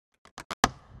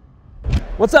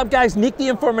What's up, guys? Nick the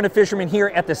Informative Fisherman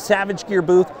here at the Savage Gear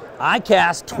booth,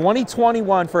 ICAST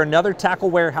 2021, for another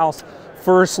Tackle Warehouse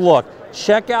first look.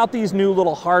 Check out these new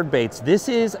little hard baits. This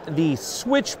is the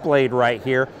Switchblade right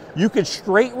here. You could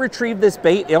straight retrieve this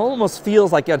bait. It almost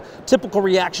feels like a typical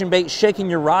reaction bait shaking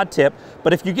your rod tip,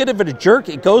 but if you give it a jerk,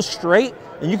 it goes straight,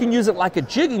 and you can use it like a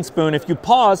jigging spoon. If you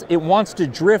pause, it wants to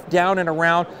drift down and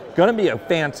around. Gonna be a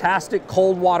fantastic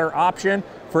cold water option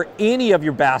for any of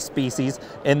your bass species.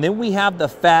 And then we have the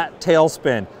fat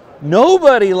tailspin.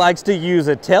 Nobody likes to use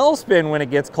a tailspin when it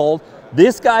gets cold.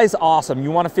 This guy's awesome.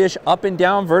 You want to fish up and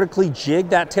down, vertically jig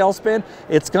that tailspin,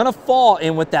 it's gonna fall,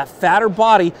 and with that fatter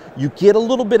body, you get a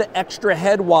little bit of extra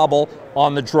head wobble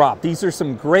on the drop. These are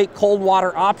some great cold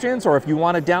water options, or if you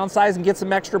want to downsize and get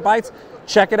some extra bites,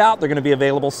 check it out. They're gonna be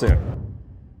available soon.